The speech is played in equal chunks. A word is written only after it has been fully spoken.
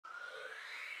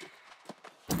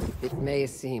It may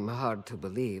seem hard to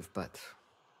believe, but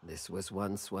this was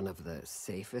once one of the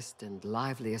safest and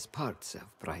liveliest parts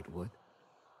of Brightwood.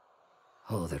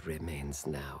 All that remains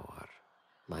now are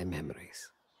my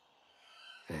memories.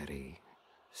 Very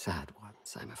sad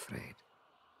ones, I'm afraid.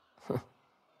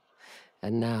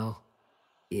 And now,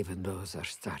 even those are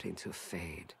starting to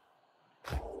fade.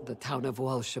 The town of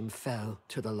Walsham fell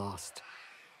to the lost.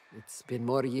 It's been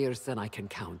more years than I can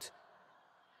count.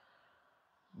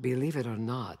 Believe it or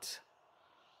not,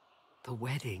 the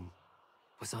wedding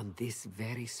was on this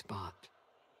very spot.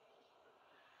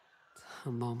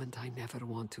 A moment I never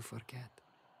want to forget.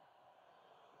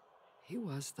 He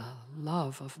was the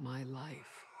love of my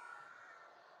life.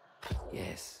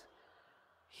 Yes,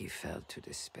 he fell to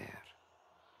despair.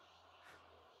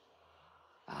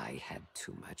 I had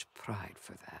too much pride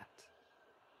for that.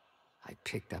 I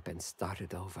picked up and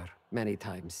started over many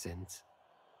times since.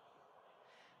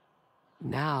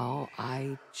 Now,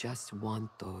 I just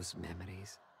want those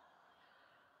memories.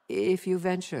 If you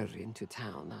venture into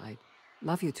town, I'd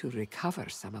love you to recover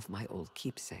some of my old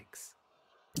keepsakes.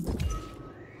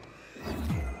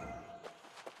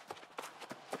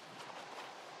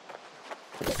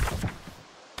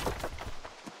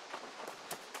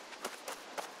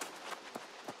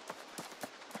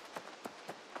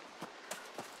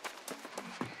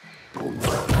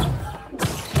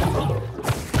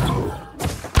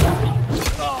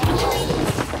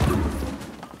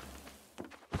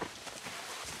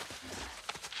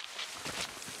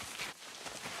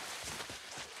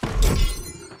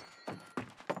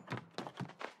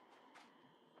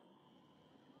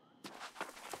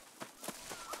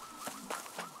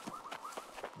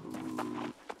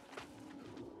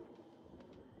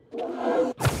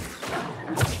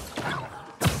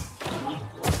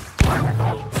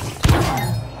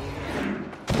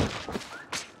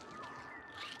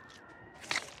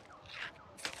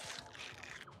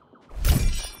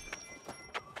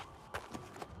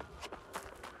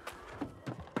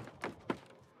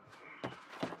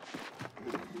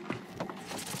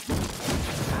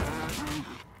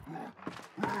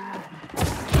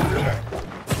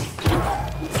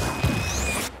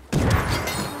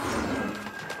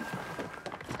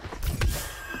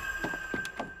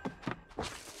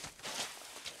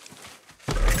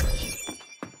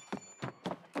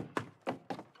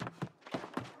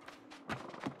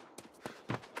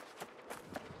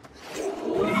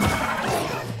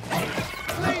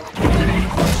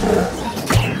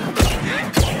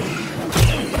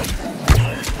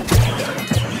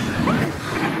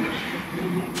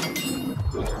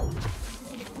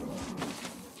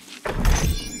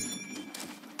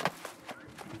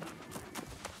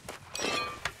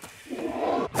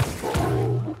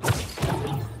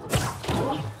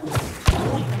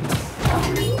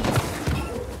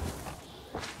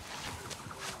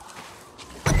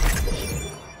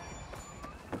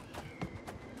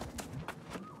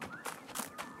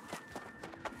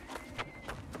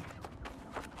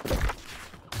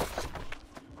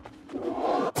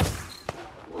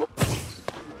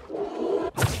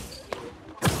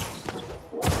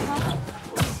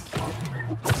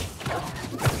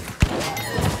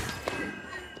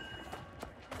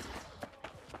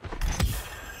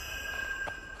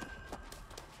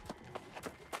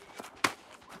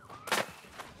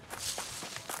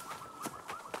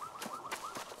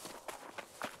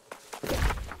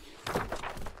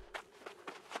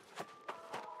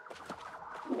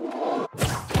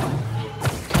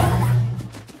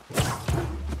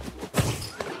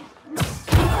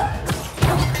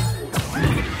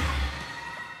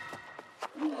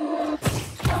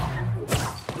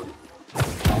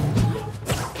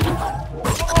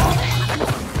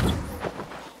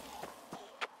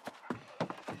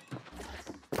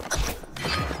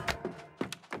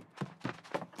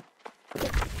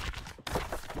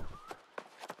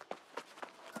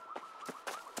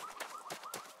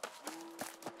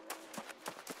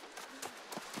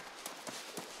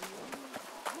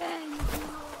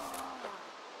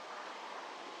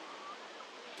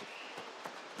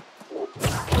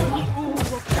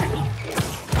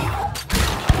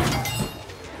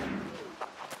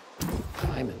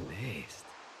 I'm amazed.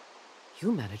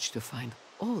 You managed to find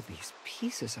all these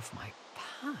pieces of my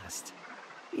past.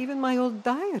 Even my old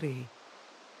diary.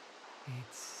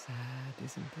 It's sad,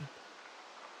 isn't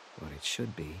it? Or it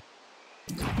should be.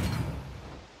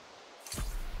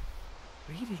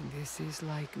 Reading this is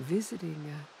like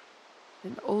visiting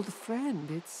an old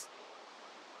friend.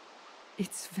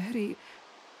 It's very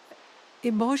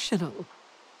emotional.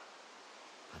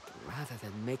 But rather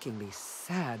than making me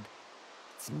sad,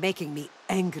 it's making me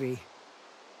angry.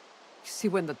 See,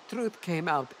 when the truth came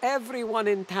out, everyone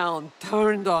in town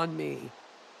turned on me.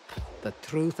 The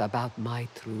truth about my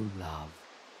true love.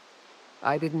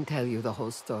 I didn't tell you the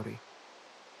whole story.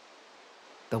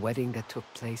 The wedding that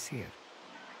took place here.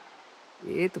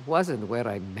 It wasn't where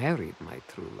I married my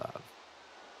true love.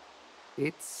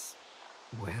 It's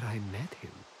where I met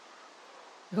him.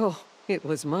 Oh, it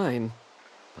was mine.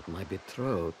 But my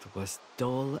betrothed was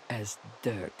dull as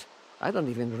dirt. I don't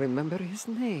even remember his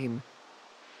name.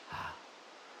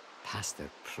 Pastor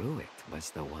Pruitt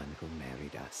was the one who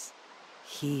married us.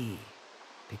 He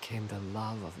became the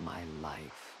love of my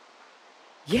life.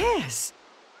 Yes!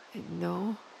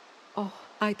 No. Oh,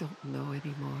 I don't know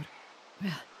anymore.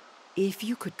 Well, if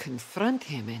you could confront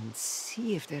him and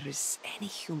see if there is any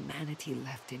humanity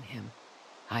left in him,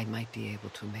 I might be able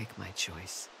to make my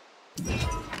choice.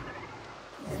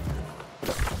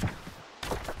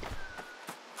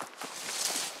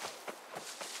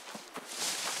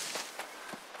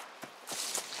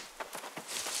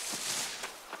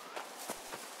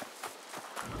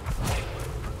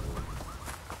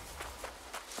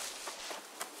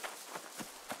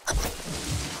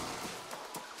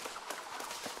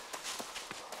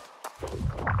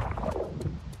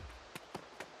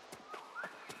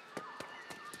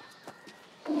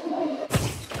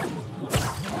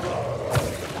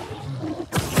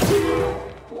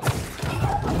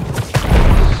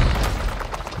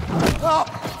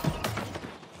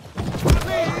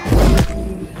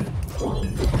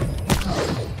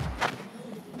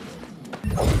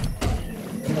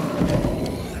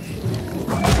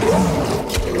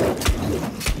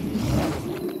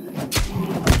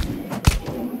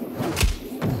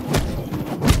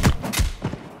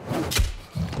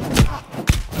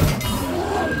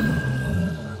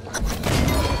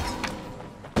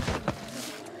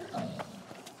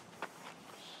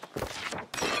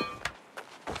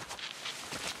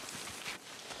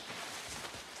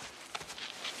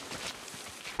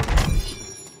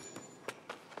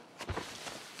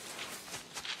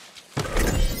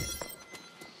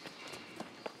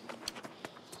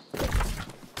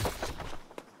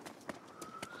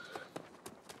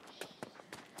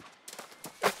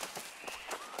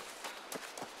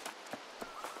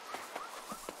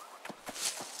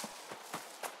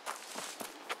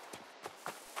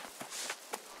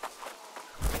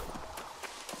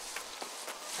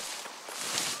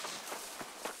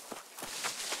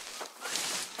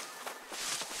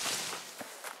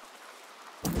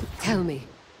 Tell me,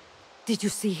 did you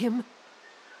see him?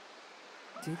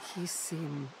 Did he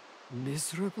seem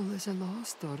miserable as a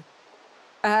lost, or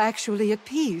actually at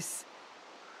peace?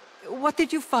 What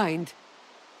did you find?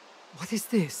 What is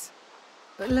this?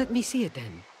 Let me see it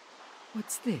then.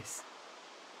 What's this?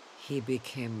 He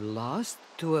became lost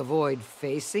to avoid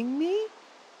facing me?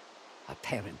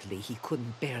 Apparently he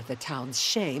couldn't bear the town's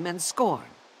shame and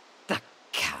scorn. The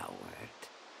coward.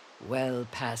 Well,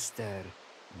 Pastor,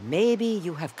 maybe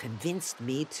you have convinced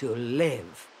me to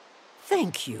live.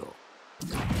 Thank you.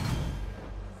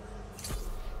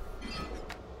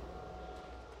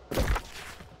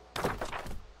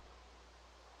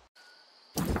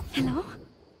 Hello?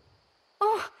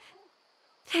 Oh,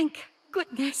 thank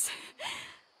goodness.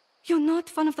 You're not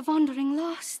one of the wandering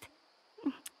lost.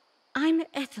 I'm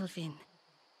Ethelwyn,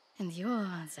 and you're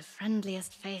the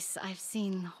friendliest face I've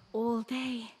seen all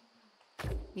day.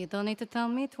 You don't need to tell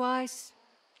me twice.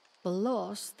 The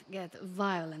lost get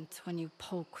violent when you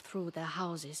poke through their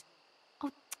houses.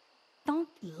 Oh, don't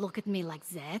look at me like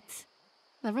that.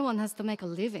 Everyone has to make a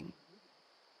living.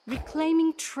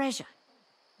 Reclaiming treasure.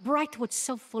 Brightwood's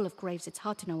so full of graves it's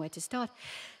hard to know where to start.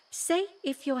 Say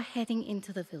if you're heading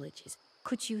into the villages,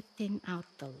 could you thin out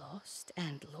the lost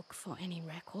and look for any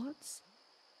records?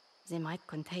 They might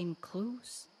contain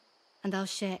clues, and I'll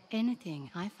share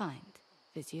anything I find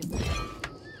with you.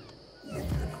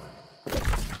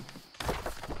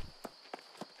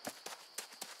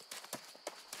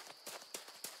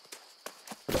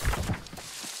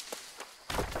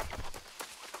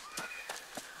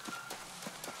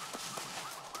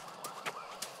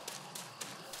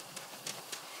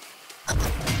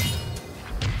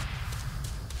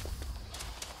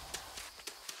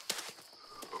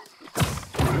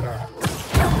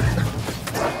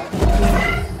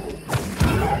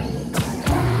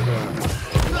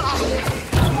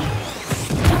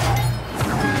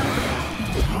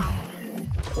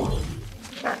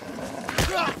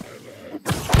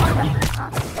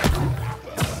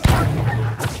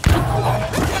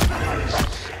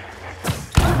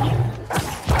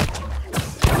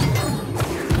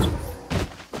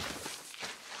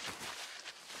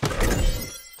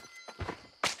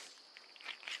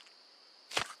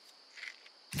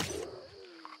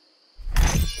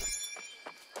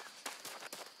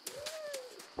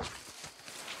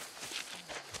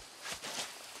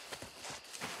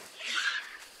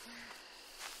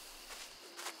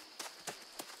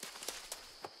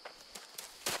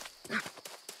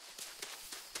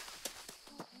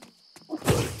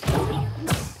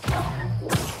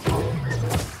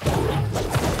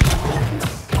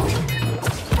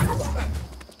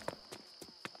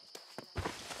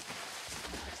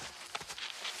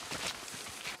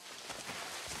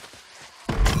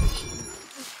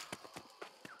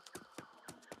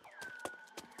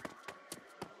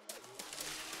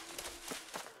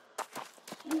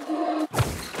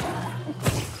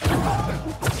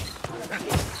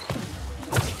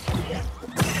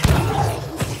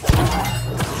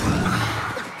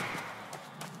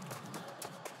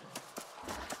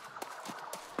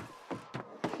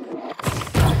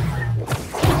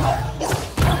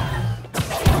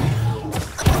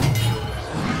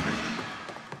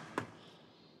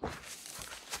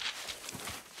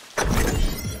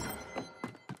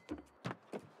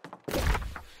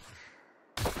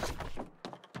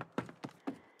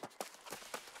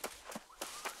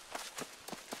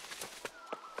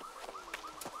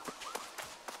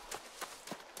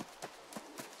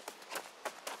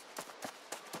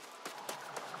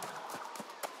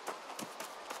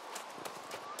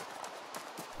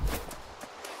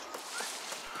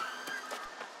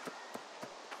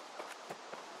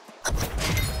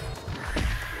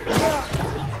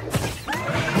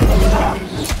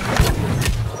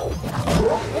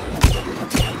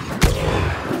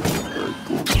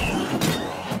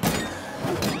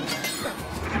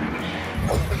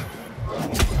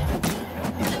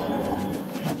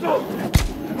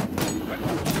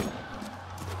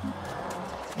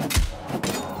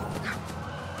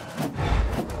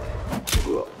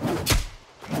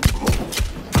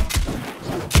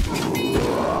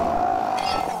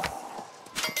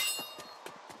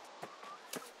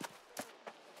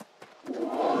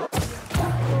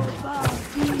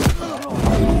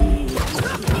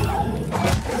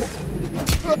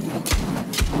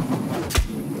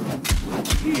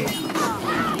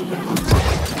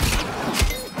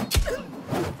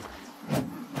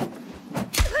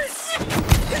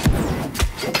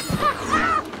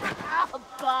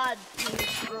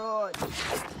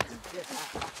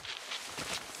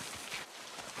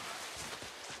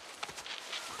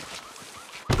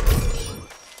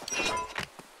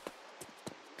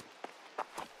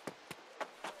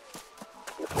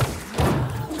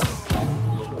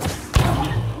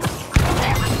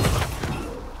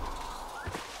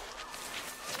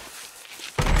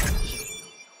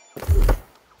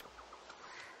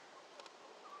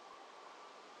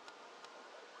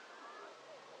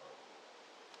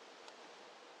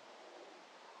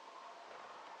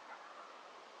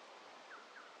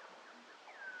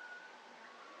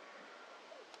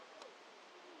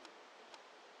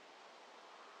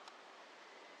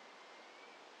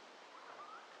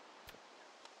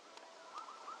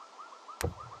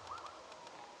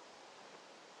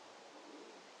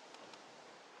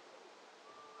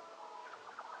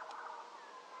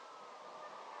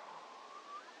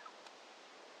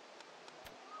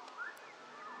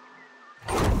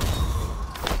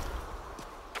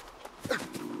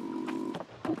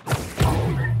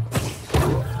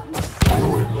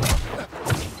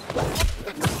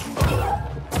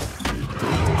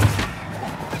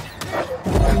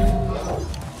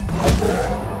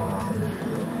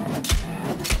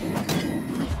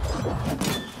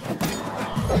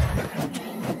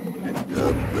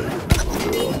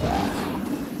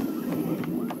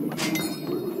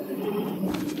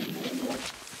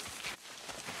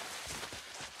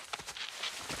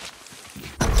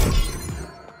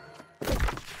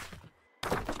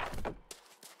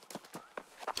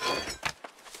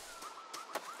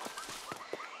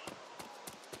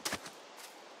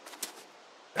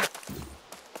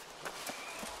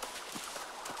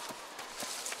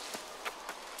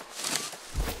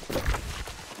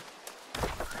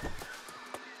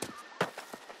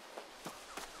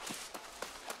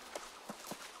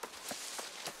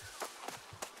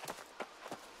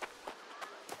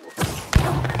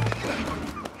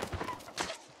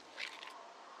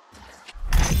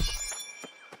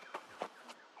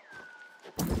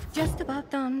 Just about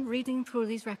done reading through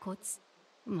these records.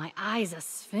 My eyes are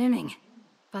swimming,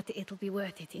 but it'll be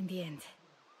worth it in the end.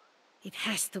 It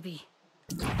has to be.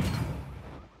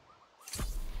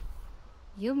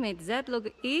 You made that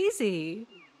look easy.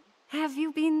 Have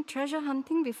you been treasure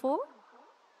hunting before?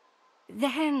 The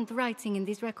handwriting in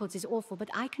these records is awful, but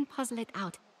I can puzzle it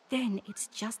out. Then it's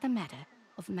just a matter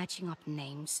of matching up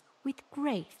names with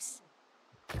graves.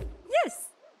 Yes!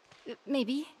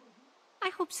 Maybe. I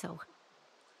hope so.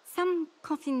 Some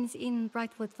coffins in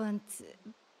Brightwood weren't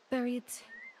buried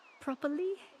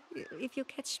properly, if you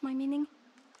catch my meaning.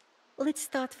 Let's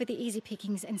start with the easy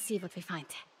pickings and see what we find.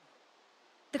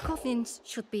 The coffins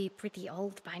should be pretty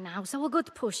old by now, so a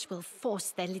good push will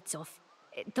force their lids off.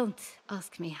 Don't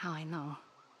ask me how I know.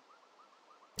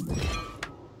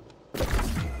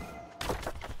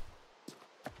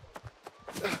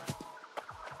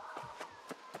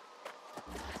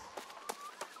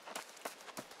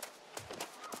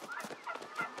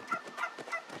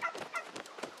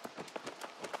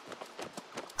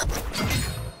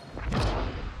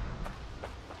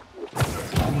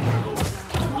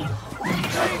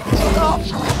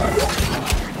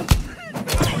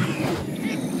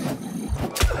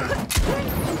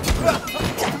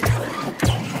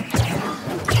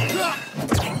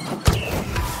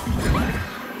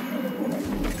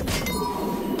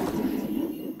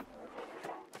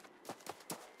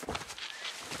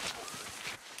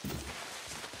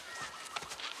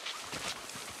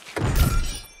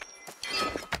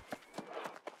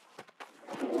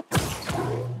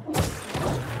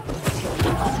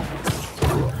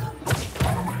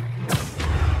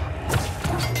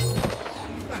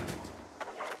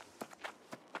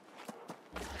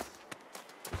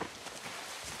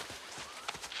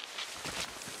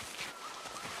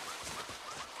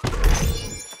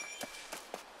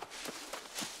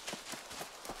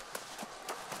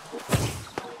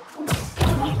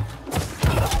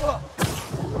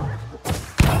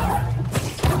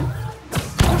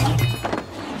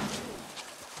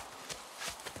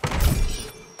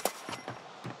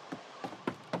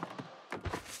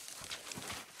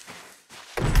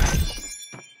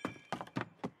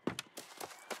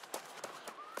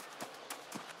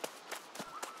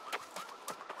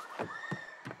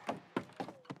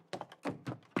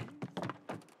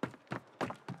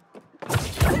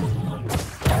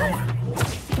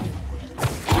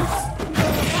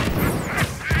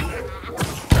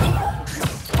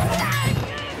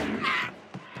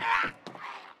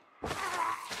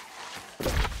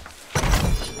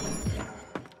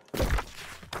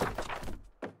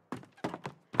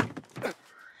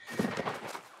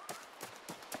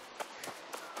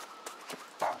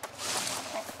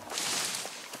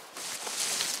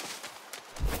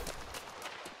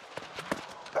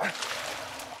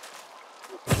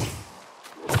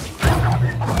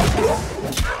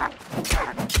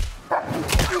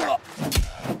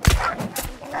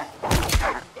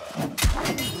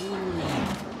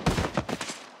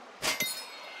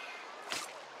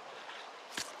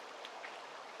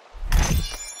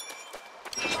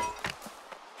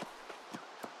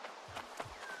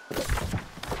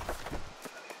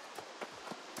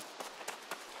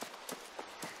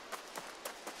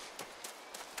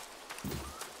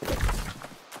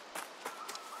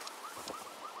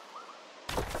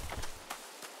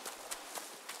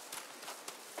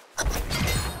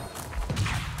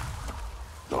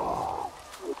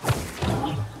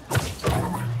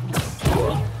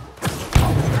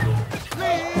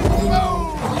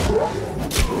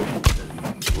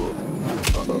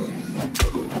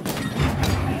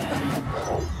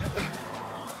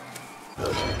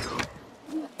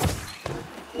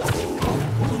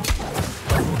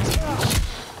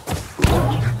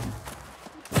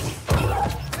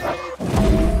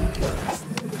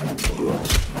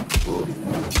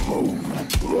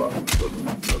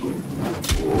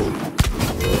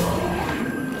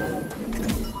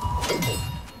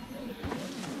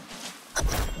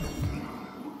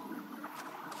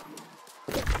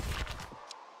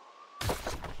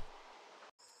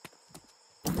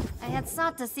 had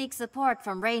sought to seek support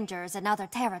from rangers in other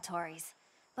territories,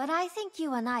 but I think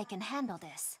you and I can handle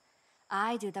this.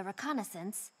 I do the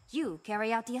reconnaissance, you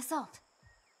carry out the assault.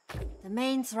 The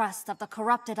main thrust of the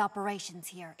corrupted operations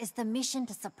here is the mission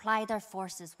to supply their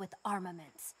forces with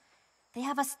armaments. They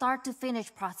have a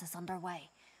start-to-finish process underway,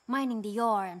 mining the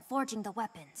ore and forging the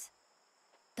weapons.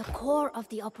 The core of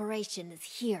the operation is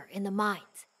here in the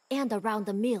mines, and around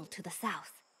the mill to the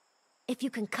south. If you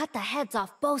can cut the heads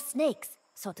off both snakes,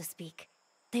 so to speak,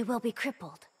 they will be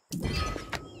crippled.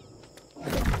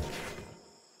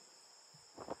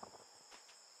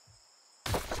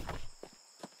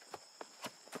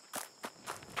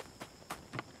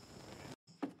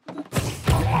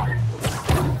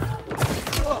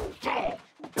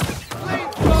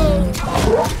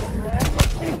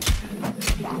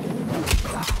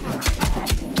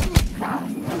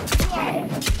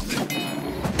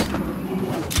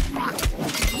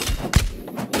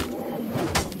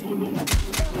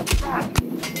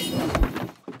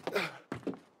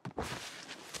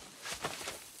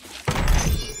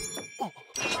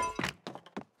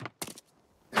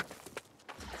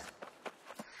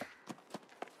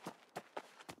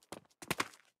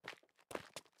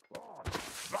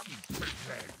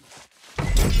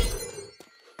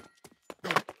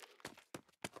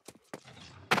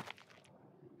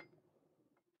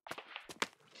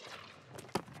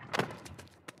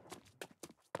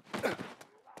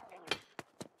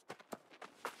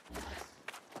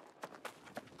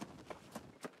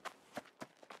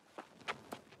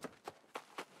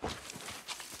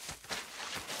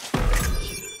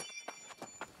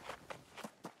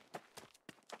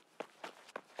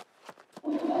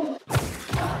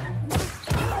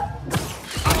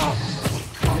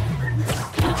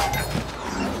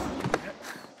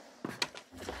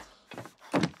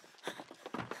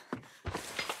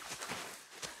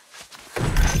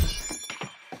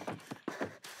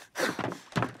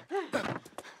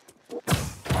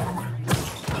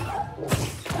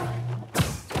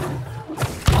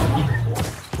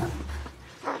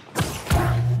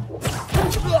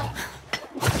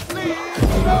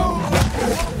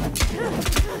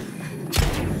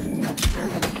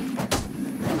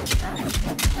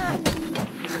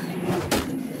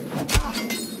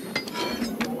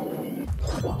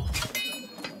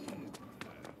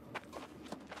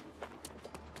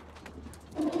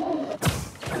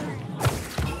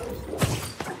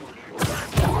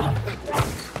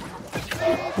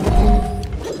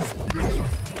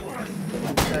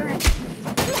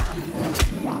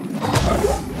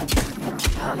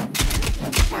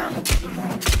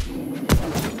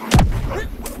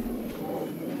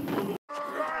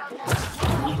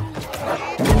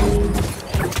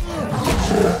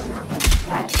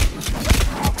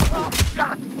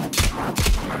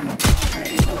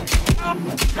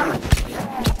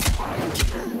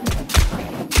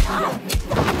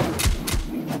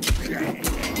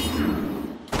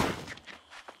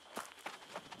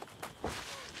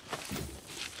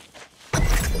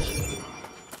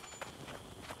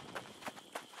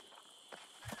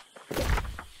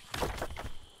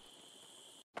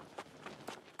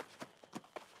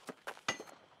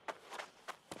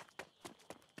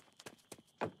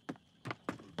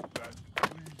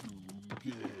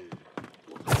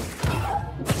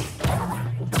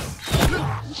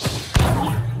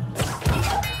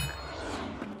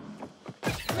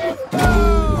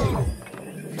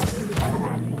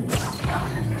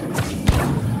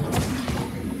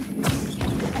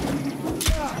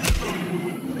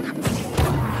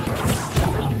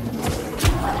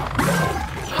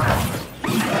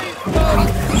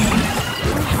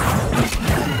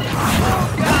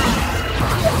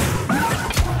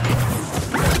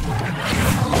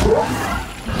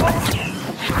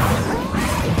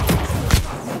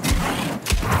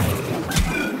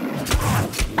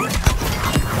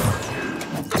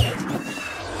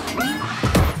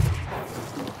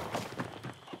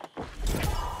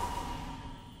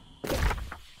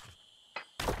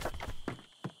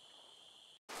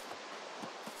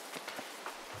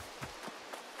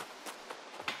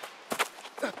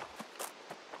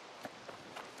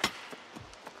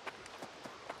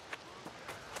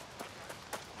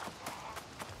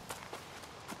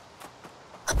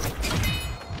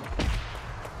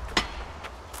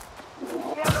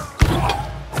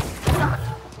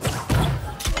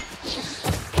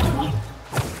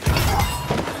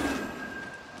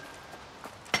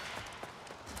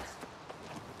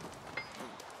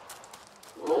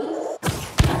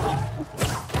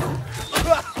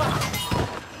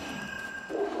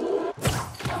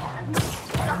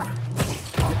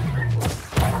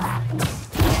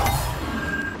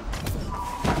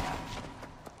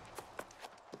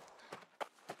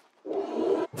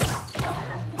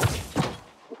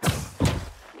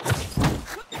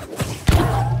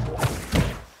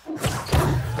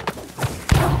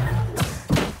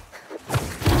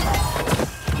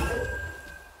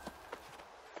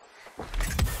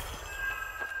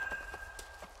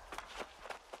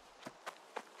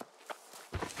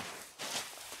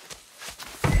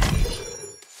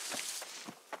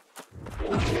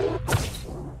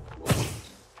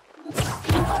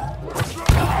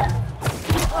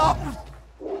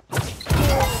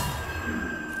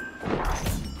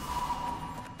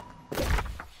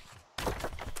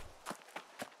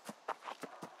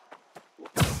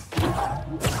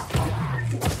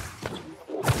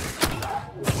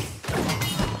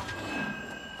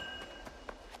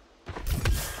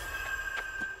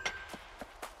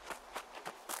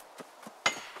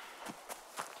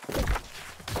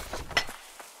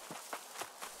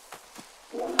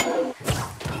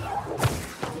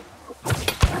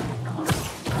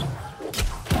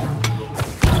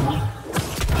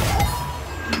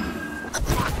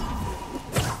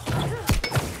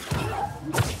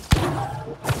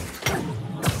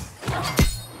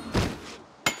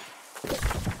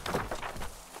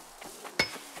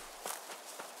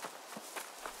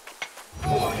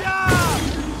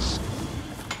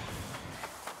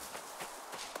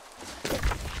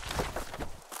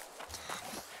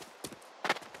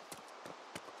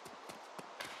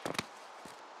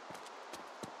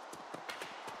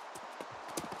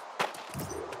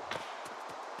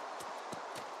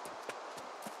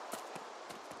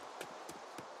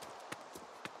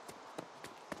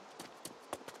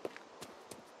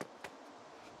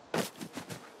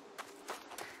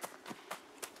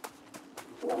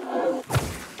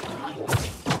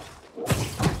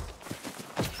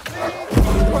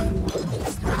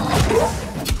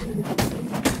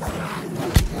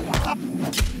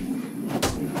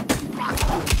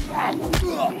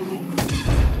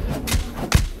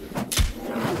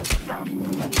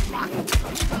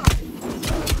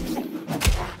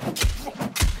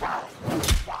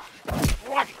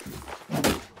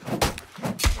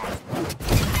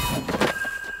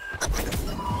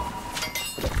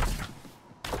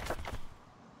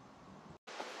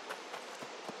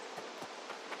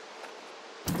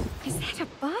 Is that a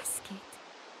basket?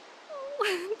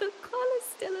 Oh, the color's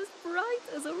still as bright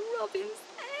as a robin's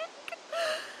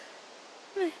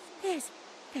egg. There's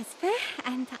fair,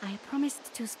 and I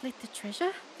promised to split the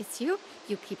treasure with you.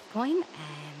 You keep the coin,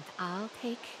 and I'll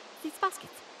take this basket.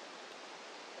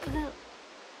 Well,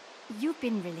 you've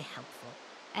been really helpful,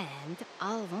 and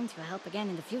I'll want your help again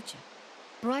in the future.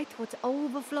 Brightwood's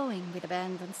overflowing with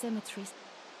abandoned cemeteries.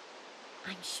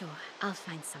 I'm sure I'll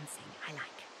find something I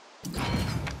like.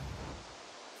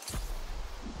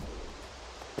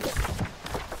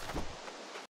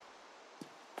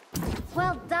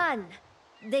 Well done!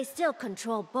 They still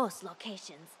control both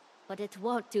locations, but it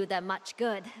won't do them much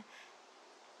good.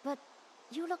 But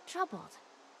you look troubled.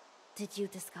 Did you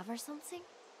discover something?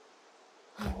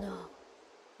 Oh no.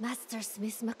 Master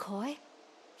Smith McCoy?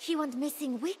 He went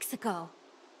missing weeks ago.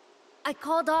 I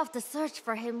called off the search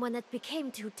for him when it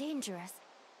became too dangerous.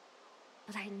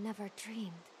 But I never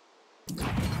dreamed.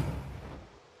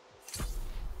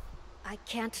 I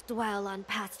can't dwell on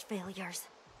past failures.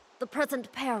 The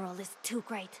present peril is too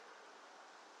great.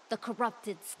 The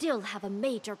corrupted still have a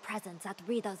major presence at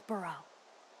Rita's burrow.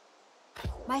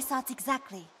 My thoughts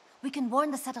exactly. We can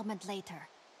warn the settlement later.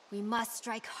 We must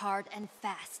strike hard and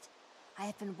fast. I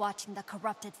have been watching the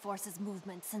corrupted forces'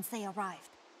 movement since they arrived.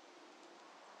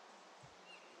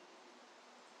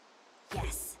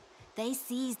 Yes, they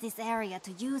seized this area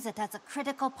to use it as a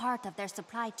critical part of their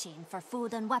supply chain for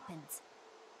food and weapons.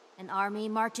 An army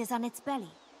marches on its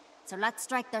belly, so let's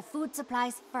strike their food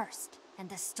supplies first and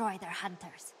destroy their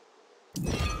hunters.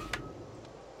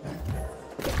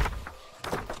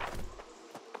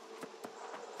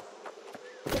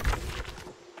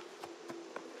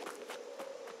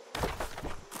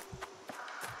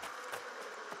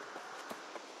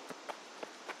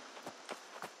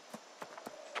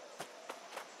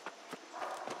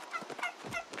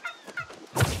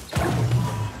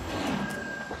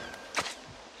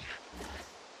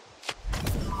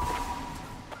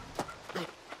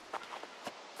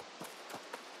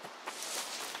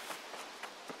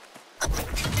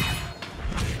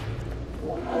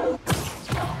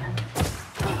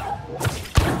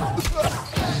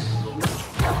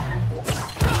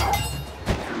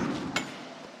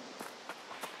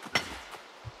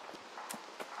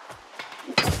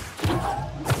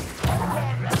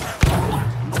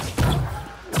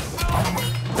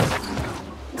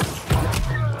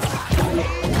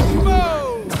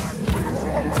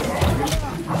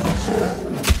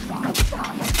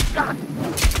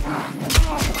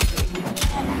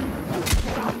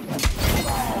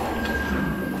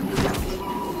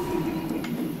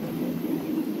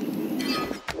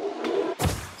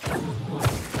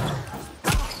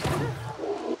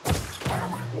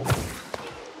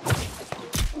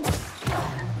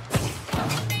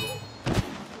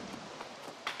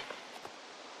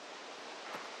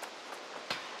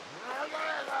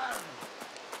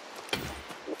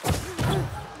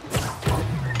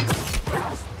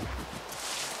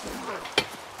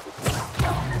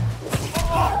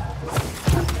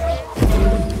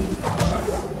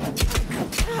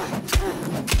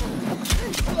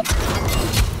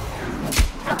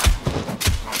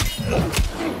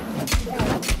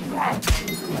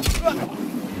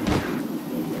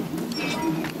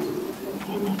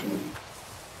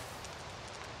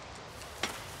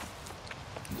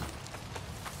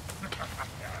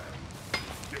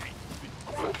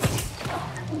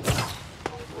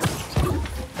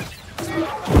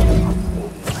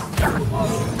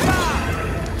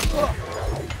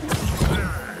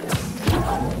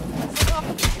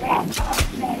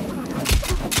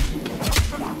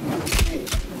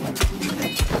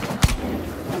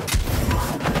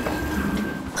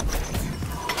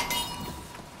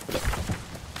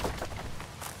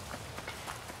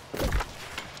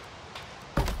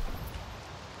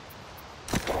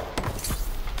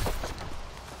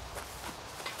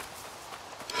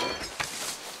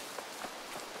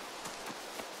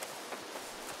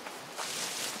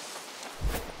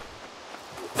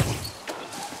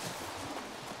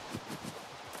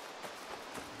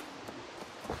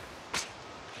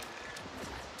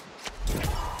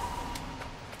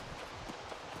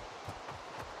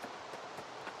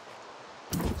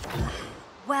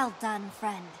 Well done,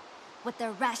 friend. With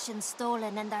their rations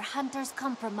stolen and their hunters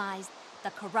compromised,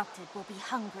 the corrupted will be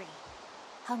hungry.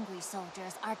 Hungry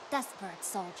soldiers are desperate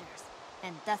soldiers,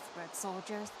 and desperate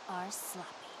soldiers are sloppy.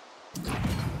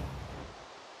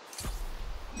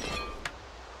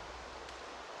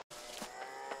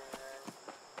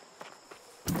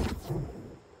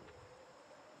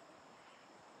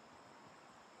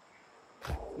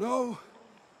 No,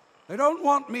 they don't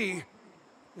want me.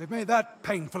 They've made that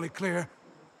painfully clear.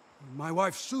 My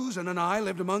wife Susan and I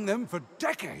lived among them for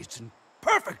decades in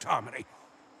perfect harmony.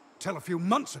 Till a few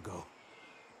months ago.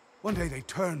 One day they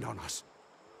turned on us.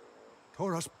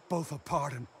 Tore us both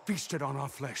apart and feasted on our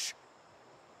flesh.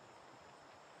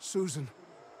 Susan,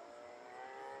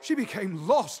 she became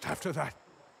lost after that.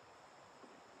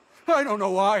 I don't know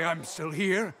why I'm still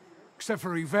here, except for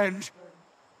revenge.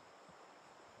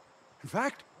 In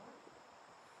fact,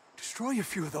 destroy a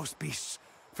few of those beasts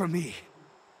for me,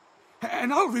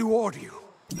 and I'll reward you.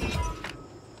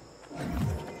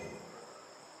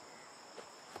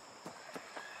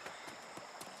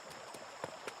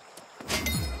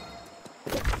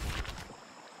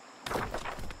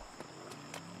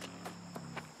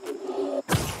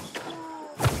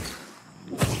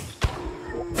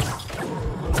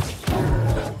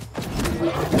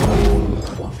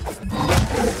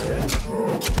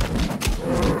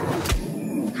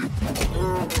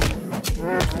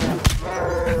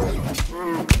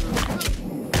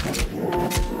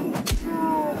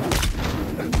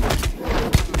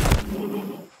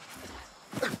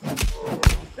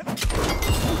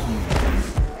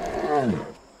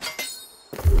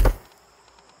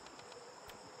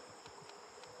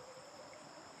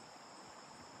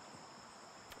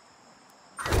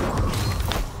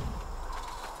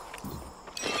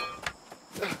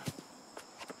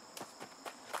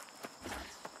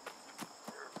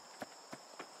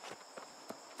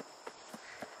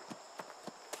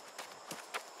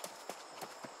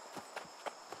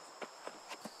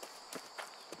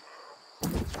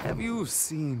 Have you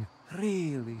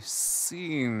really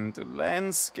seen the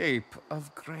landscape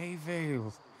of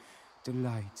Greyvale? The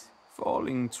light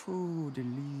falling through the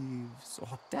leaves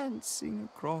or dancing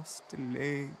across the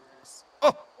lakes.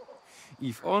 Oh!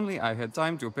 If only I had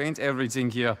time to paint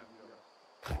everything here.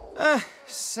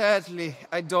 Sadly,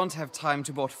 I don't have time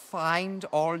to both find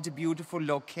all the beautiful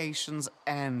locations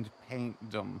and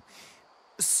paint them.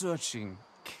 Searching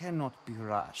cannot be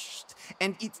rushed,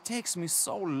 and it takes me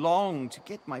so long to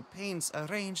get my paints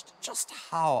arranged just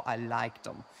how I like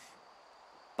them.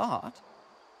 But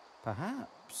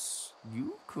perhaps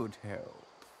you could help.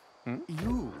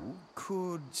 You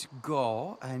could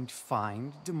go and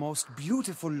find the most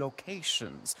beautiful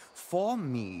locations for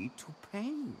me to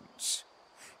paint.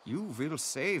 You will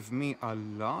save me a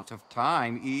lot of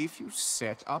time if you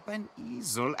set up an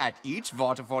easel at each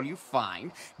waterfall you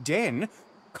find, then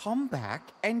come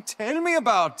back and tell me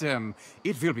about them.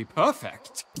 It will be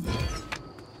perfect.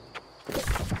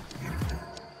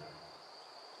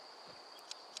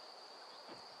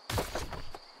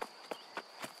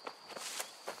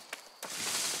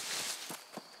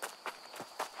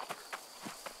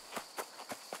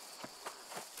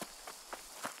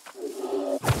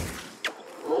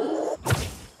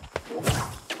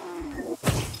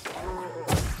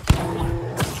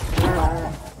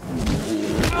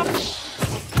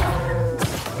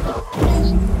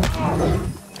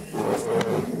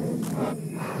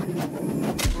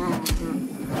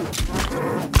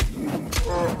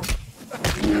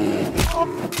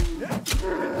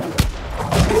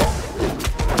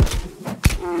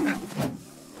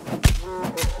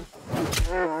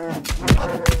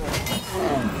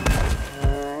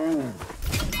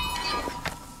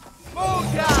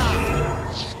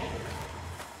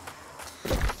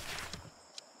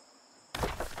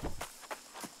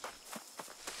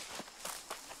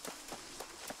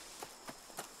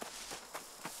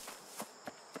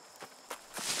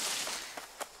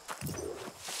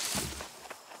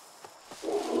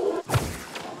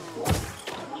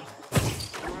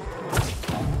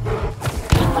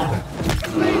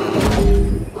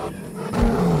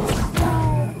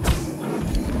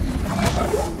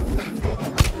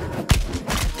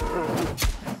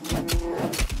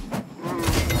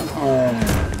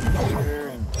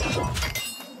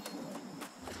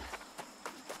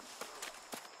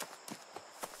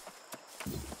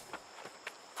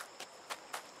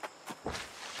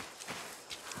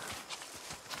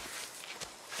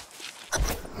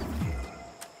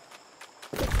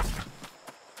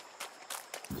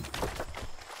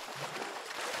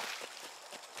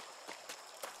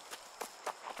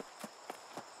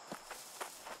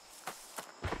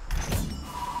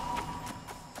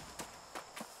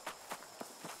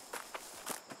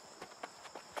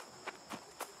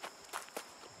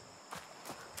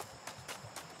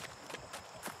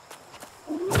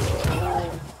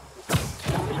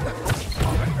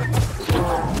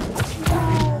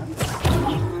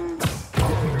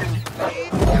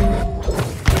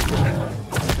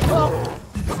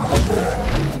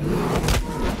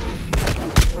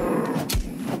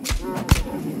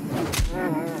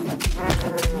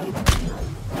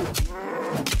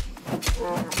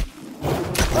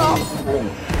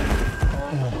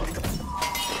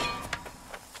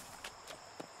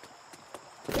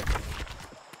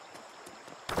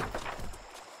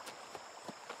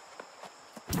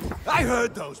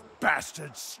 heard those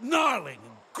bastards snarling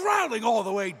and growling all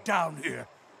the way down here.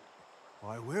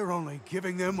 Why, we're only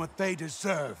giving them what they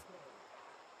deserve.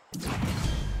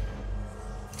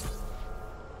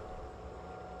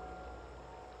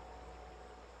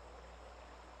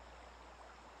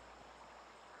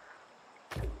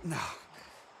 Now,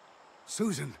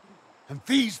 Susan and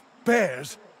these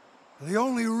bears are the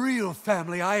only real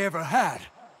family I ever had.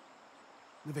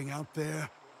 Living out there,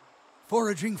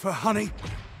 foraging for honey,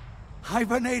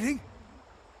 hibernating.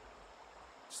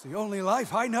 It's the only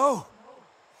life I know.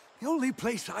 The only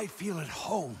place I feel at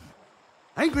home.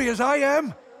 Angry as I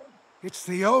am, it's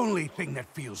the only thing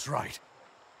that feels right.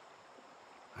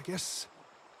 I guess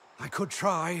I could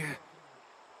try.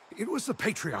 It was the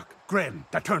Patriarch, Gren,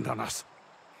 that turned on us.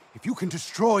 If you can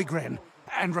destroy Gren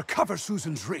and recover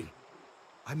Susan's ring,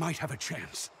 I might have a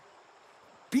chance.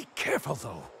 Be careful,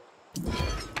 though.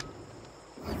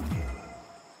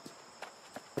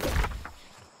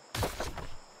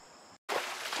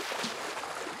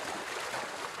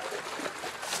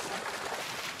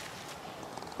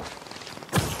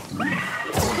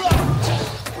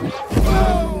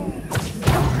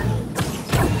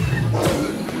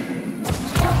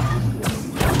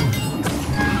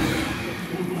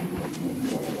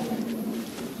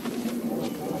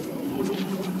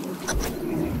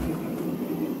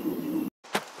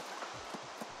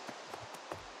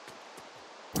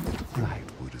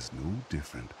 Brightwood is no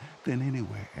different than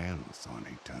anywhere else on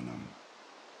Eternum.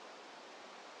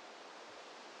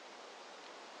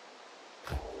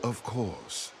 Of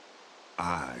course,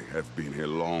 I have been here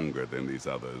longer than these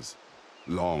others.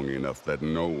 Long enough that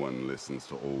no one listens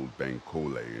to old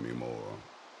Bankole anymore.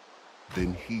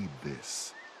 Then heed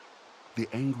this. The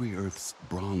Angry Earth's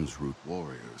Bronze Root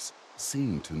warriors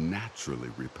seem to naturally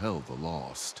repel the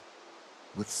lost.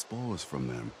 With spores from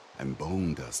them and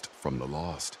bone dust from the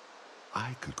lost,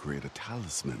 I could create a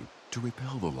talisman to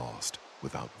repel the lost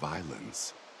without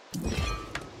violence.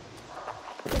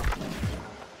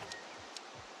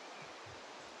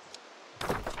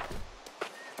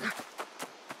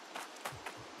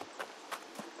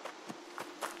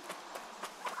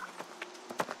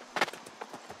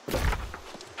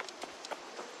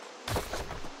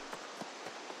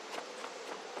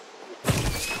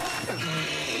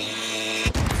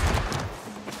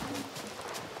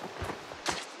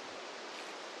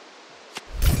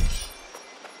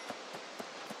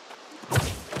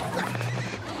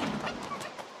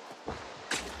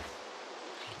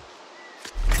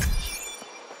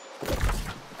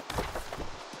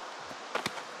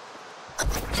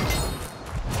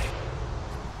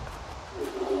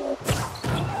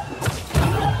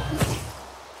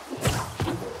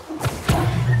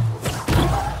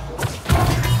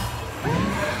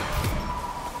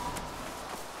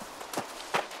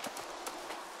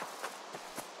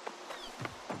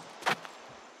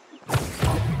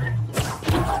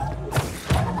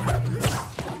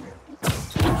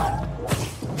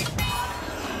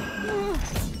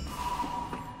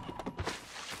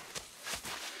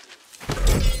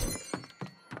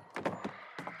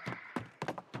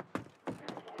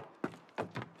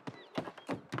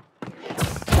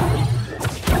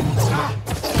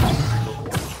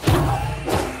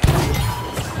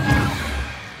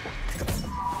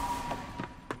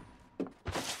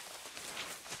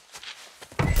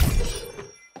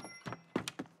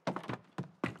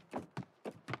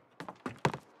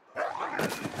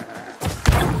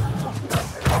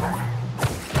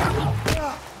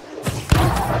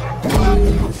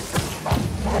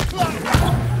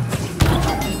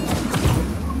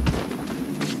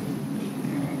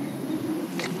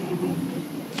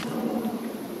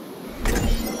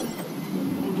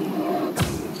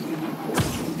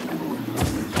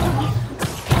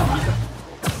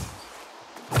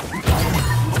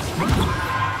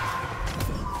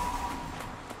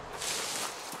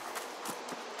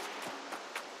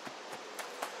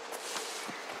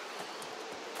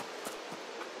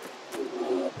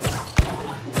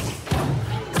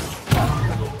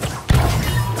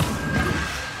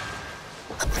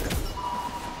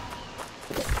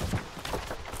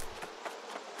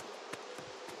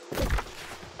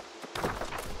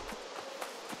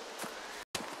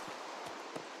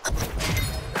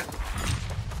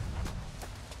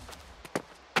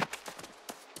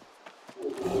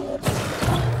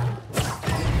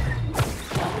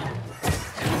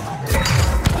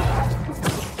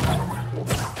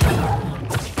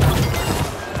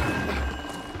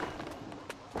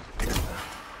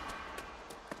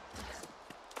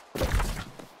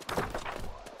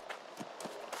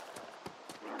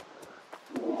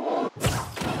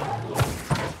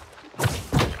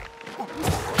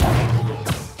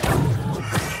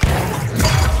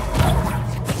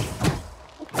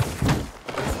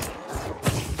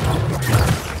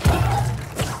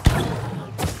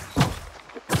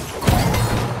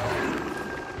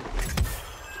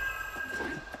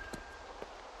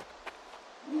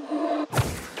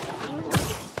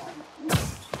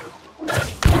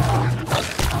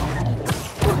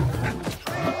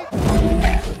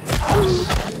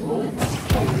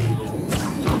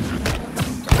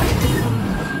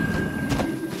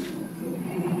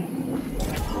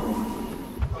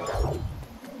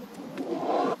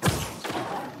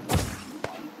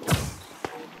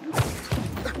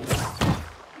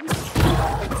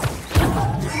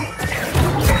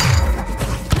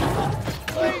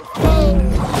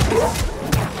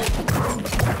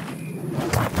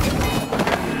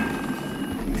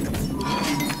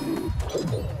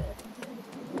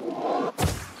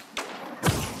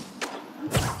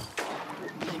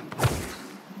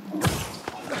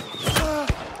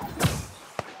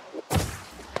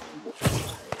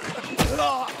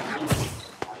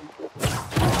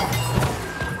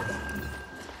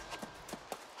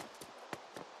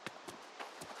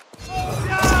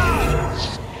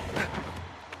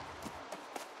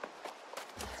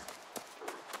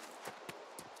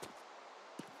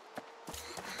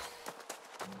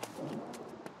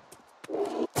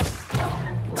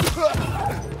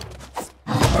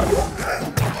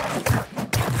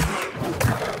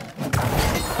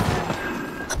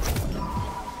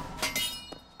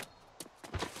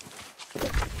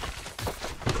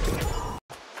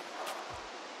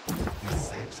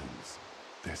 Saxons,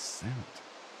 their scent.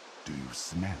 Do you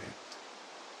smell it?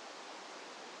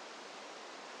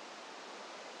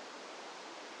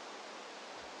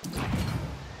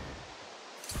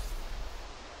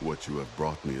 What you have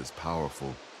brought me is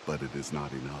powerful, but it is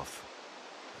not enough.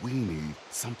 We need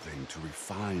something to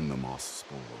refine the moss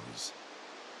spores.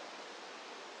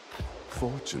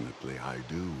 Fortunately, I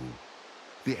do.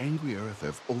 The Angry Earth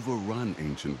have overrun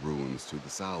ancient ruins to the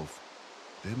south.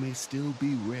 There may still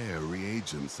be rare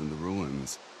reagents in the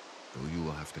ruins, though you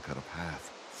will have to cut a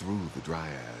path through the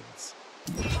Dryads.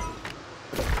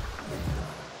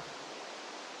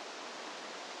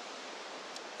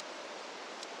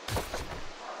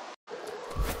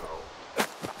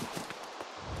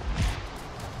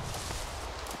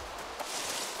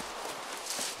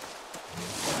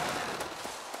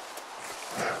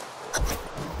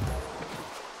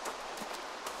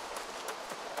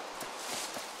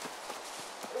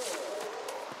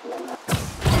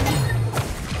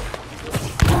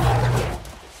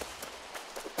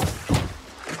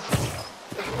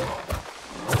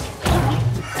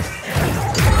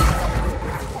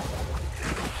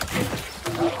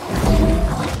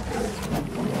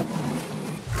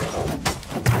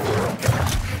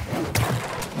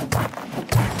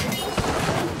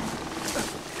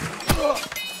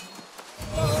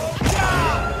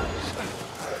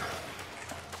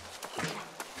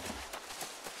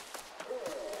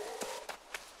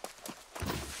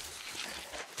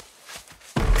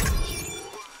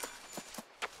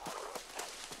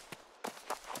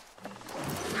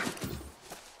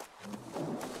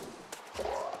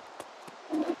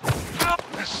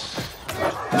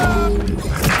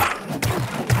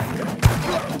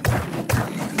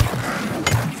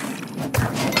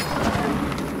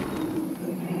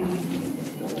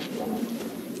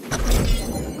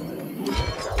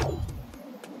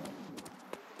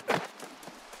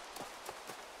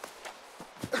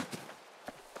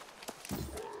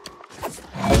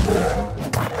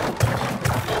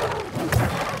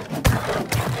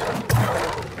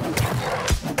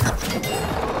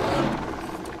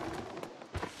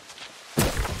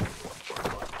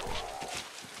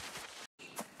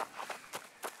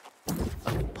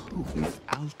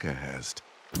 Alkahest.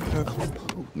 A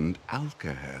potent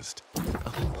alkahest. A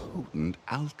potent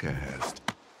alkahest.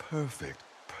 Perfect.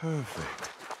 Perfect.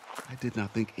 I did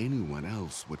not think anyone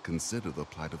else would consider the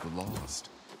plight of the lost.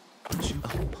 But you, a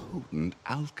potent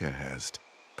alkahest.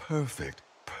 Perfect.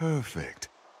 Perfect.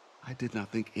 I did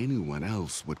not think anyone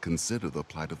else would consider the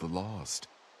plight of the lost.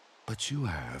 But you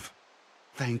have.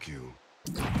 Thank you.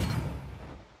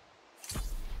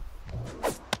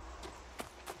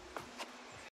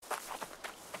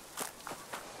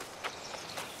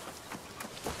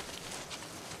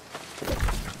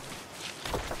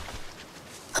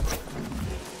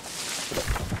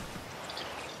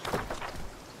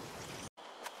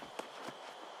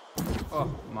 Oh,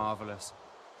 marvelous.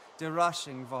 The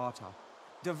rushing water,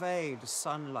 the veiled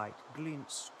sunlight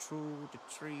glints through the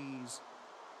trees.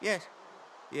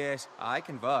 Yes, I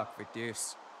can work with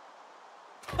this.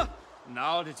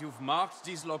 Now that you've marked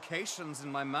these locations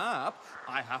in my map,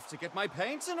 I have to get my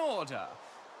paints in order.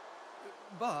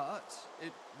 But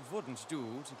it wouldn't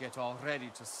do to get all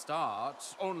ready to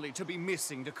start, only to be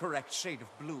missing the correct shade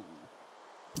of blue.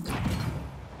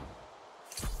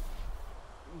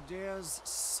 There's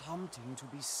something to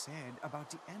be said about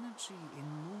the energy in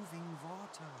moving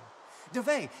water. The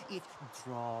way it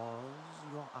draws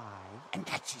your eye and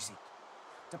catches it.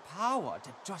 The power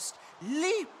that just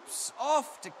leaps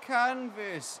off the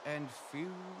canvas and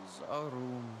fills a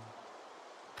room.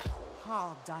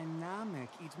 How dynamic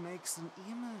it makes an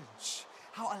image.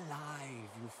 How alive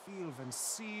you feel when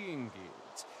seeing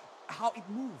it. How it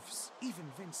moves,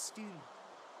 even when still.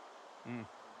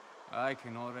 I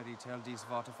can already tell these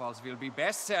waterfalls will be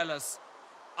bestsellers.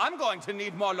 I'm going to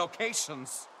need more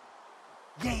locations.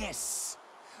 Yes!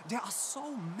 There are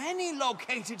so many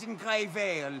located in Grey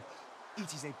Vale.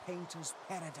 It is a painter's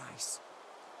paradise.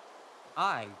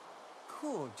 I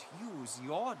could use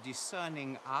your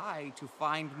discerning eye to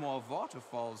find more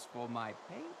waterfalls for my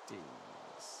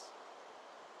paintings.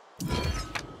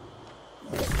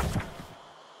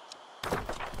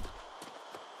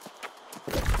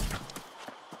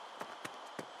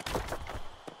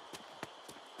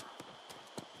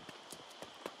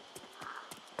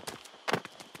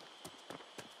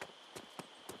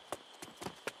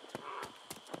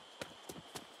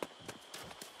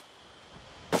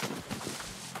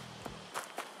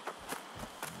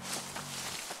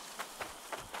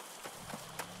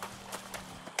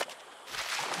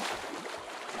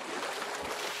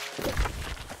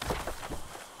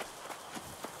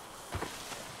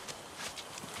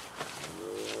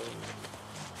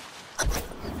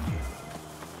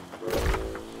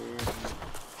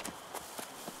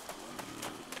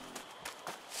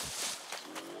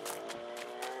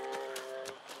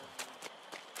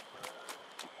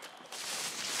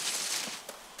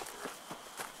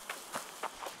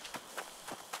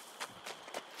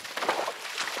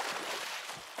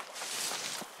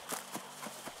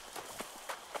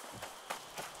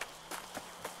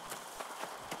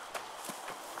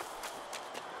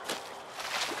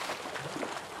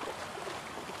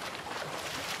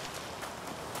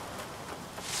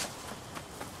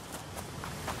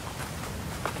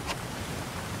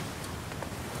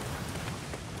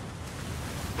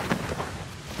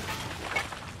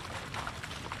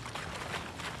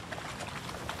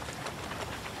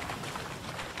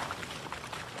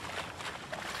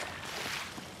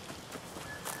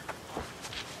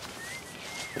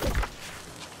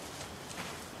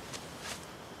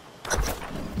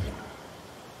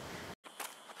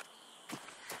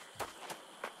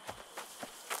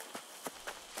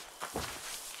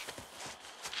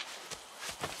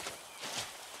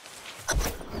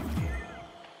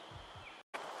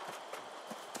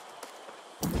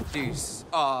 These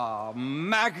are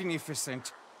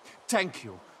magnificent. Thank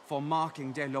you for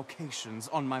marking their locations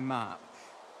on my map.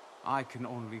 I can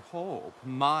only hope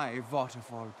my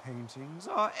waterfall paintings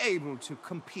are able to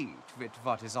compete with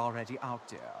what is already out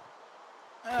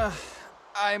there.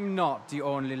 I'm not the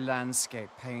only landscape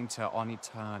painter on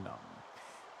Eternum.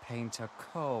 Painter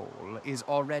Cole is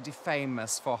already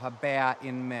famous for her Bear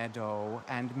in Meadow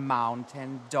and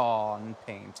Mountain Dawn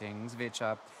paintings, which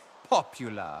are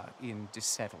popular in the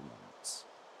settlements.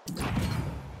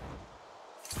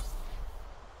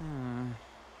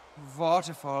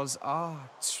 Waterfalls are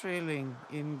thrilling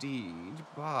indeed,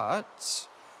 but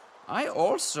I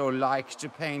also like to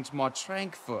paint more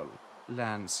tranquil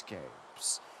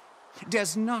landscapes.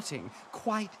 There's nothing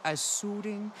quite as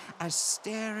soothing as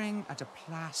staring at a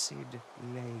placid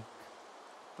lake.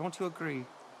 Don't you agree?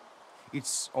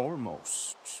 It's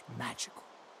almost magical.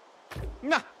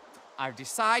 Nah, I've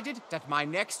decided that my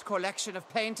next collection of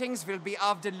paintings will be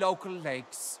of the local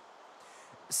lakes.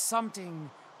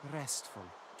 Something restful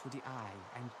to the eye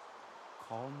and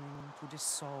calming to the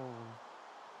soul.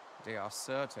 They are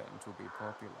certain to be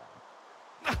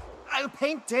popular. I'll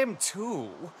paint them too.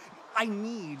 I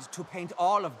need to paint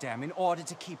all of them in order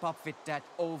to keep up with that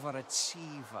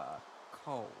overachiever,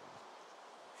 Cole.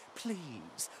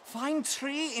 Please, find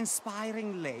 3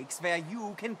 inspiring lakes where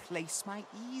you can place my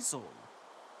easel.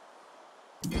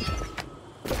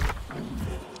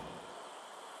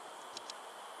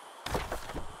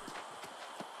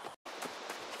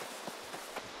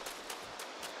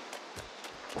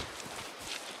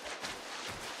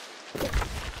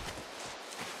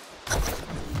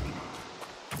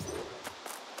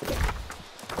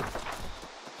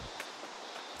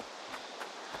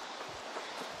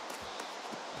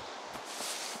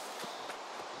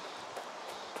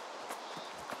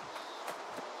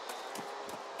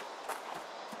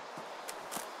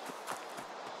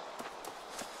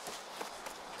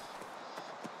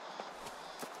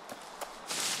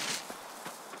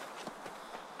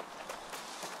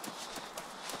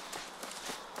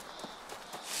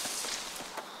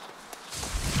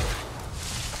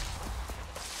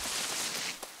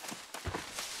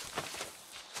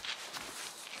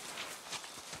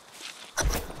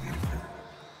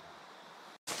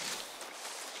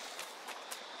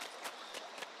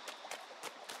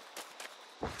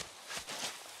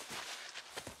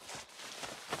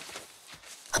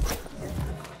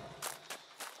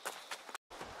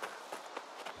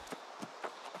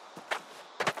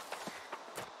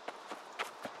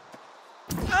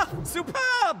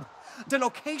 Superb! The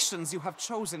locations you have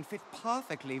chosen fit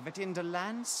perfectly within the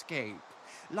landscape,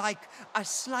 like a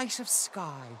slice of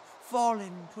sky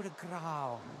falling to the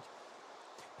ground.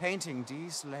 Painting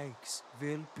these lakes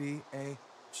will be a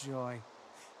joy,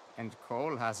 and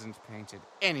Cole hasn't painted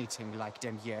anything like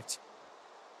them yet.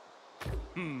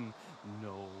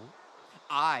 No.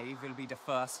 I will be the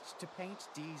first to paint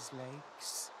these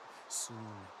lakes.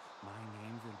 Soon, my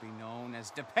name will be known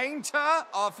as the Painter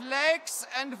of Lakes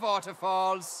and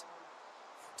Waterfalls.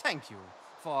 Thank you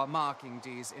for marking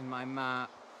these in my map.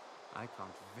 I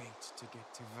can't wait to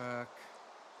get to work.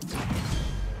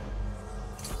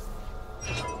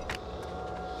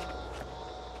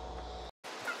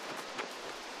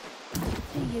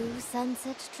 Do you sense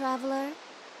it, traveler?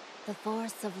 The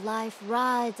force of life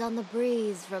rides on the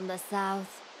breeze from the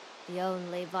south. The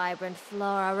only vibrant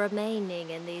flora remaining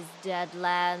in these dead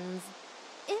lands.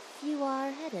 If you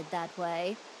are headed that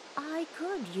way, I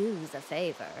could use a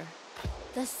favor.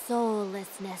 The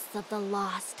soullessness of the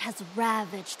lost has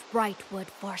ravaged Brightwood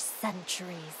for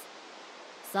centuries.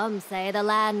 Some say the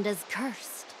land is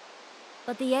cursed,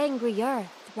 but the angry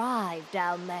earth thrive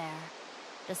down there,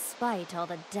 despite all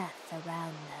the death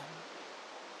around them.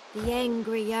 The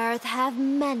angry earth have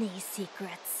many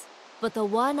secrets, but the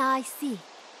one I seek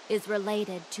is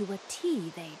related to a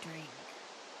tea they drink.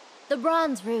 The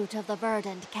bronze root of the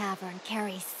verdant cavern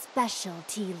carries special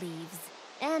tea leaves,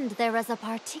 and there is a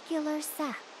particular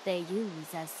sap they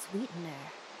use as sweetener.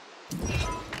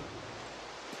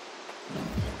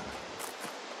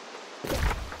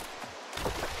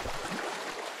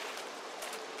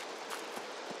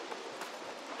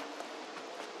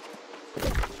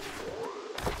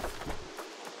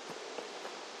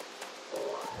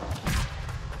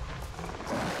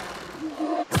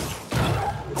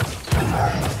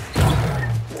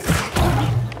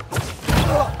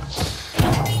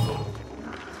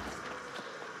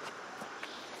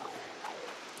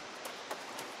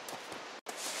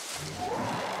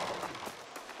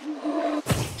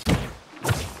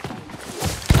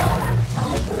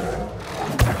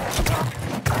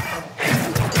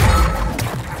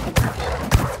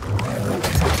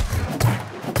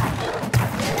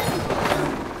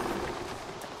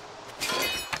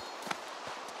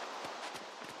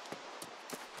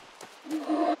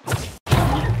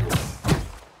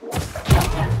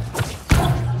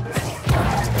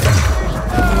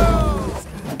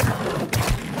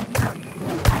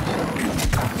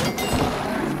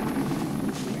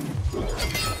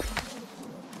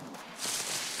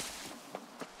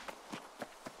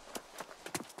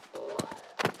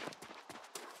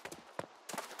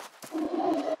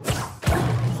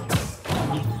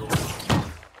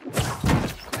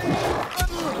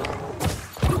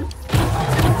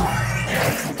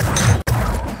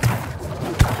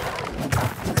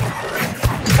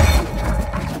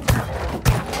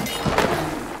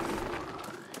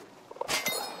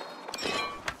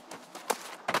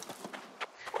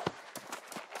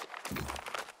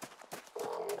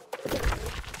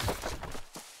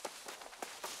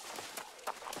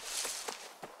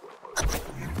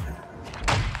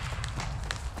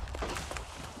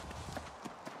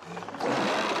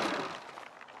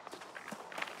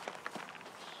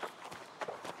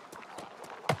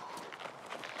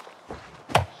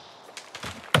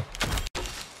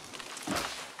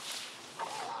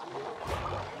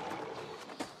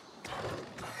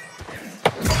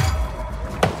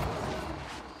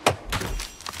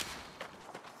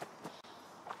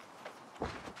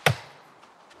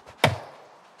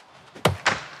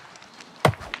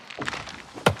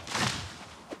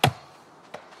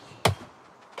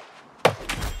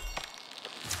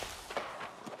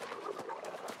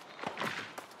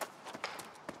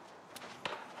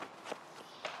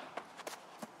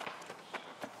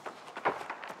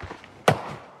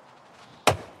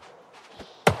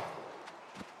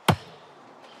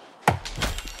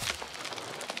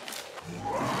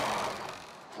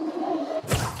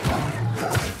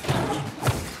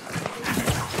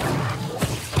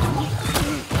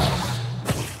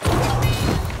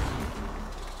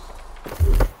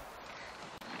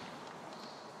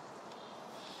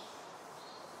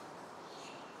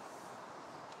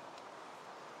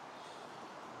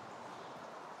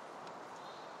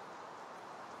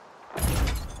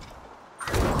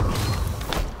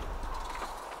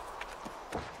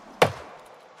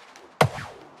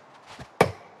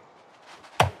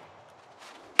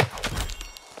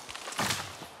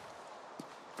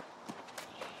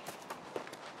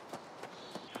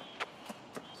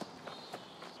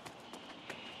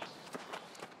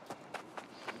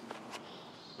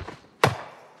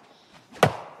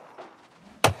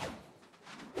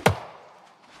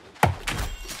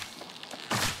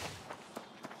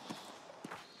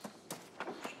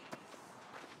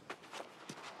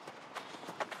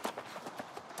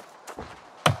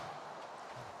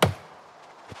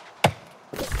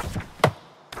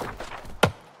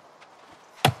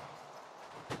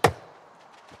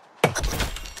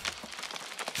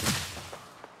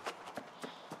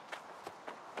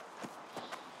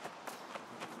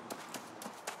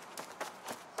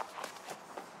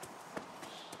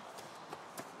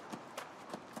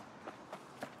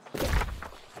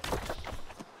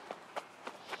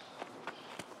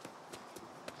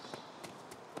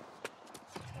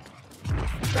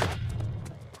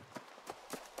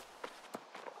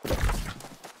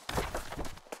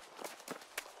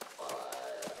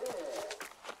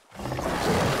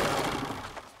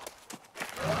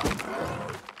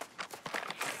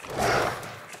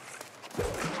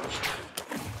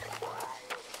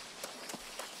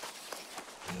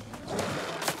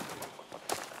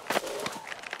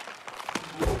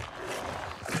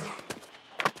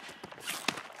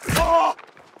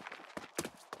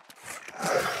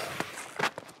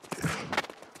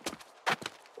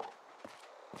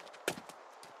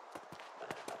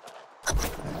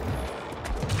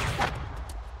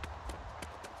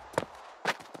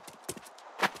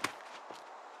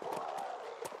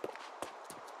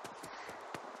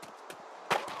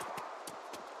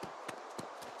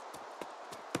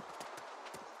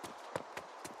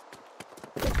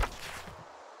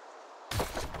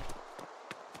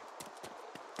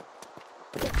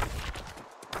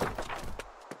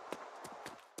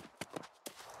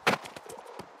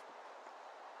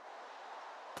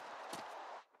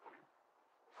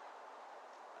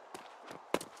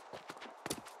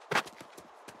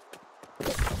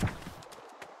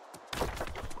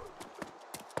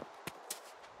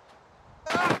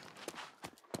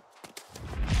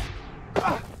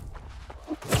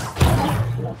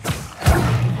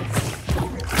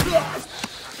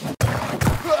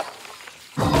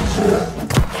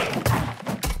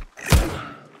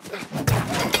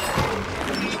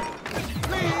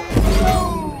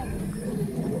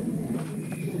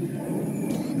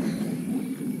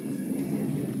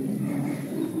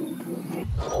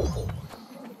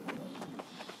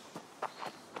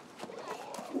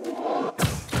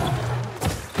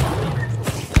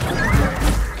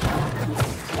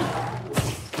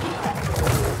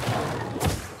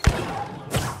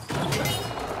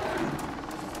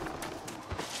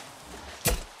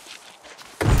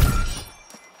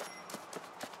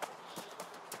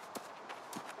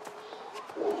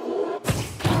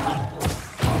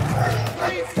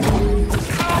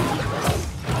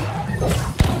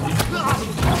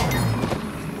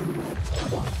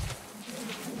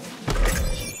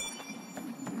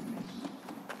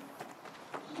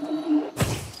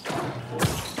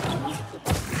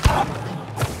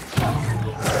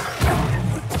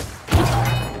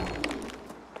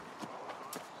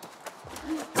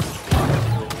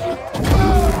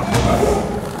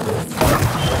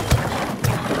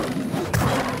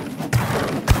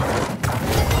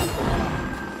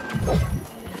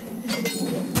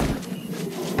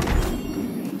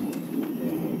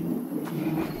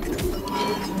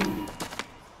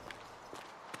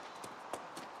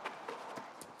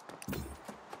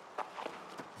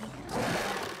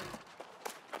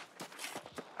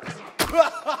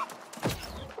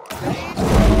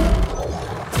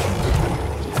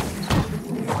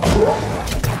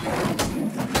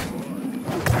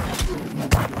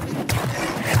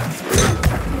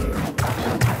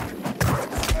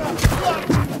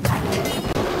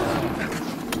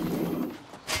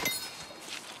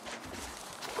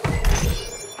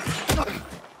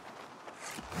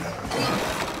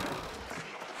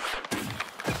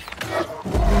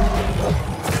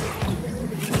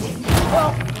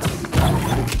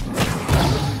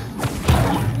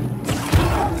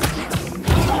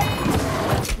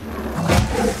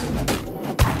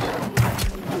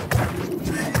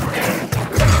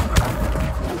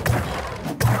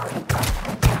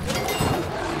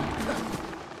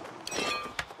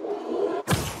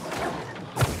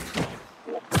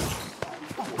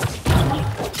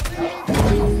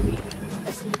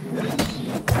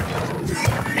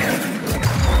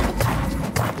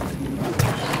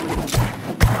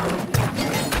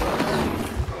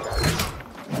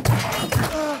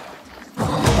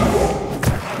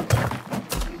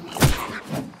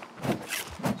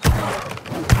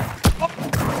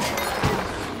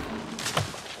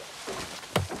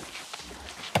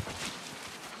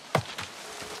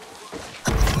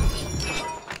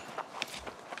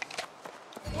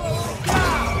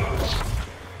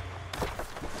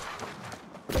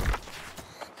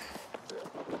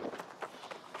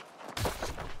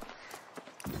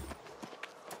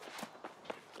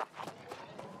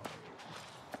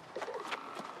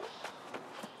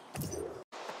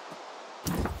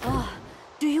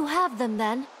 Do you have them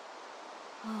then?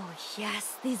 Oh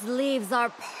yes, these leaves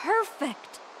are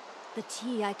perfect! The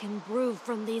tea I can brew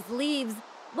from these leaves,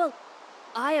 well,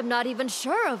 I am not even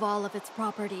sure of all of its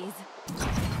properties.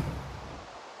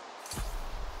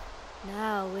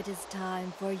 Now it is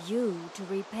time for you to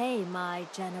repay my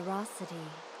generosity.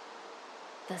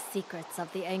 The secrets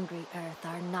of the angry earth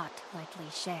are not lightly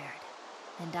shared,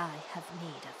 and I have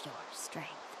need of your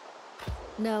strength.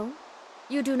 No?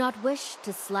 You do not wish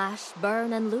to slash,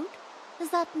 burn, and loot?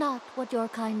 Is that not what your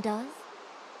kind does?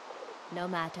 No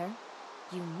matter.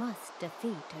 You must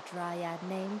defeat a dryad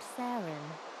named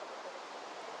Saren.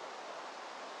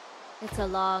 It's a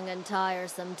long and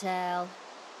tiresome tale.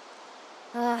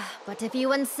 But if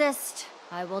you insist,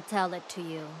 I will tell it to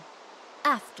you.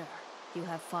 After you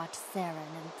have fought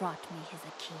Saren and brought me his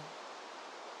Akin.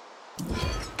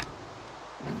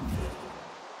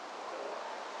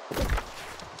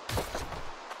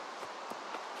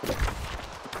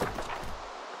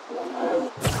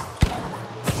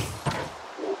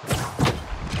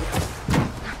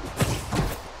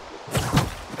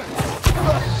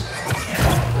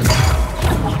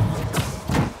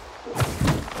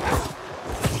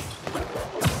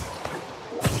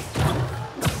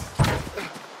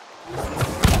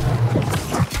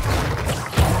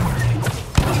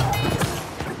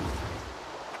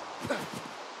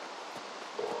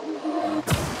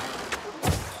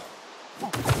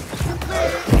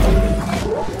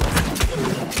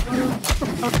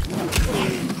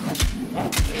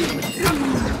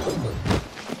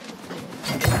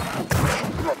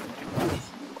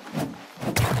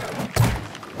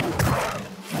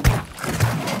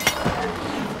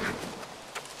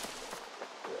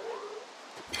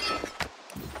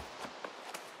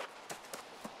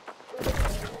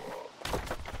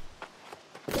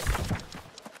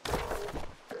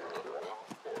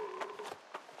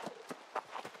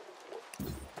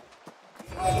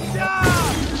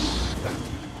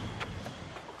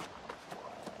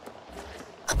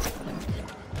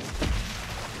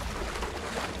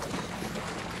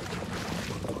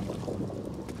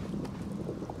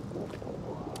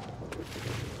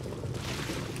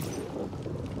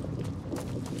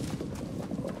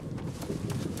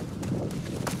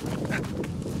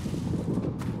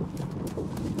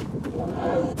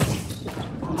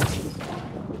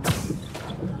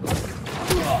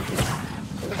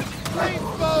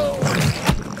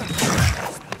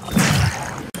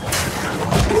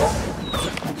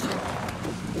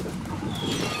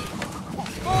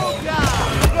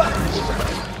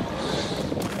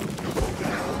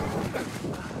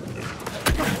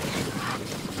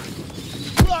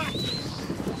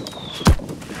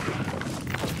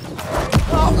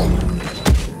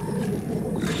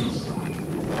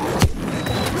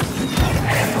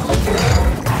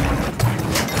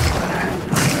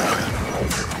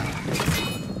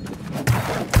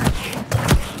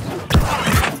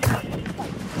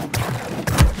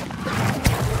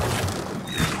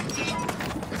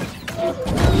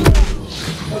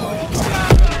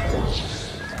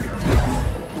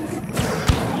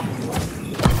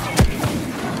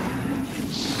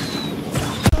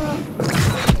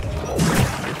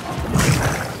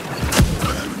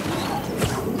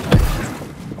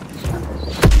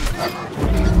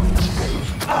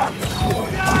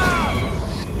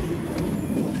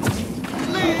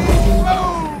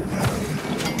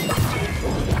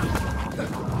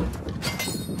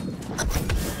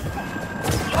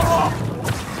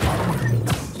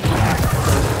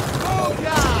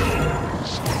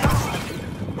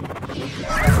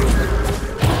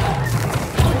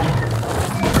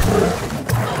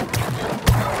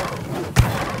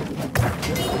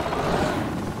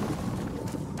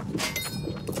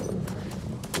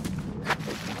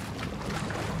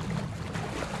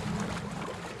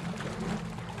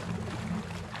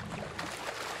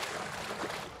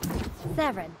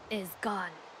 Theron is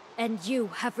gone, and you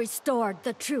have restored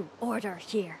the true order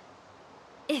here.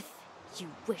 If you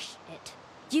wish it,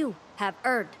 you have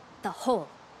earned the whole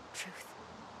truth.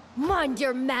 Mind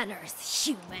your manners,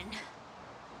 human.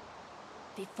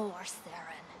 Before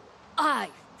Theron, I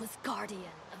was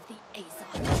guardian of the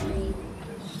Azoth tree.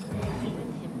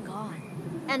 With him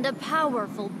gone, and a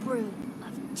powerful brew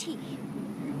of tea,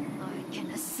 I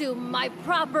can assume my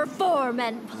proper form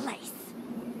and place.